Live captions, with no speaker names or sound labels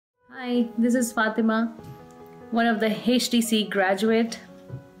Hi, this is Fatima, one of the HTC graduate.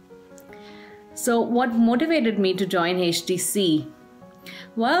 So what motivated me to join HTC?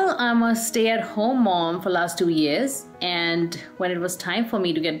 Well, I'm a stay-at-home mom for the last 2 years, and when it was time for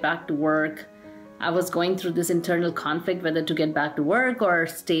me to get back to work, I was going through this internal conflict whether to get back to work or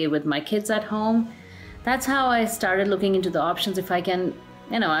stay with my kids at home. That's how I started looking into the options if I can,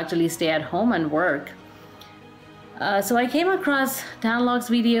 actually stay at home and work. So I came across Dan Lok's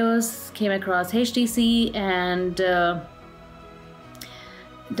videos, came across HTC, and Dan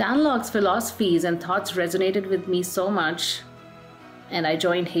Lok's philosophies and thoughts resonated with me so much, and I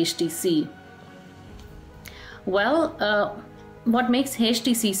joined HTC. Well, what makes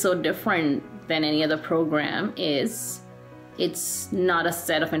HTC so different than any other program is it's not a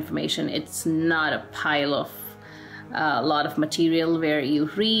set of information. It's not a pile of a lot of material where you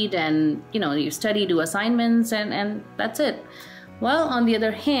read and you study, do assignments, and that's it. Well, on the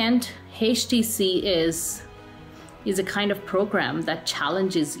other hand, HTC is a kind of program that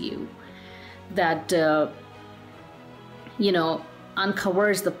challenges you, that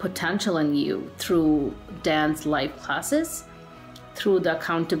uncovers the potential in you through Dan's live classes, through the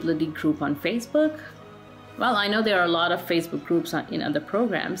accountability group on Facebook. Well, I know there are a lot of Facebook groups in other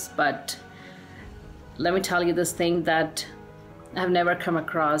programs, but let me tell you this thing that I've never come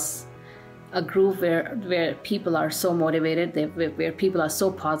across a group where people are so motivated, where people are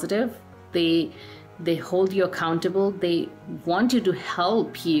so positive. They hold you accountable. They want you to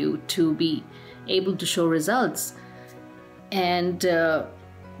help you to be able to show results. And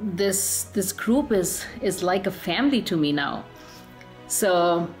this group is like a family to me now.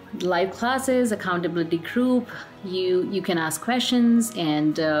 So live classes, accountability group, you can ask questions,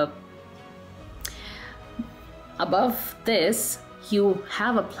 and above this, you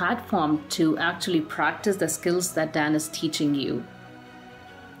have a platform to actually practice the skills that Dan is teaching you.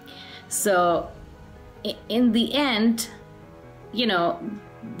 So in the end,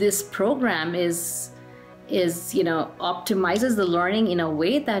 this program optimizes the learning in a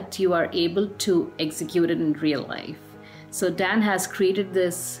way that you are able to execute it in real life. So Dan has created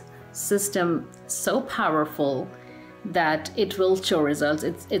this system so powerful that it will show results.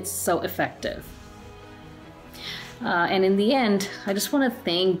 It's so effective. And in the end, I just want to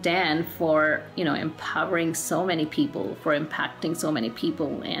thank Dan for, empowering so many people, for impacting so many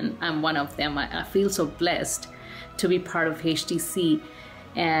people. And I'm one of them. I feel so blessed to be part of HTC.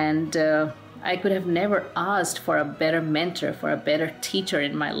 And I could have never asked for a better mentor, for a better teacher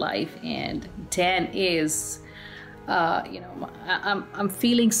in my life. And Dan is, I'm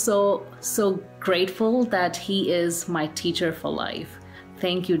feeling so grateful that he is my teacher for life.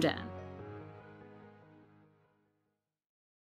 Thank you, Dan.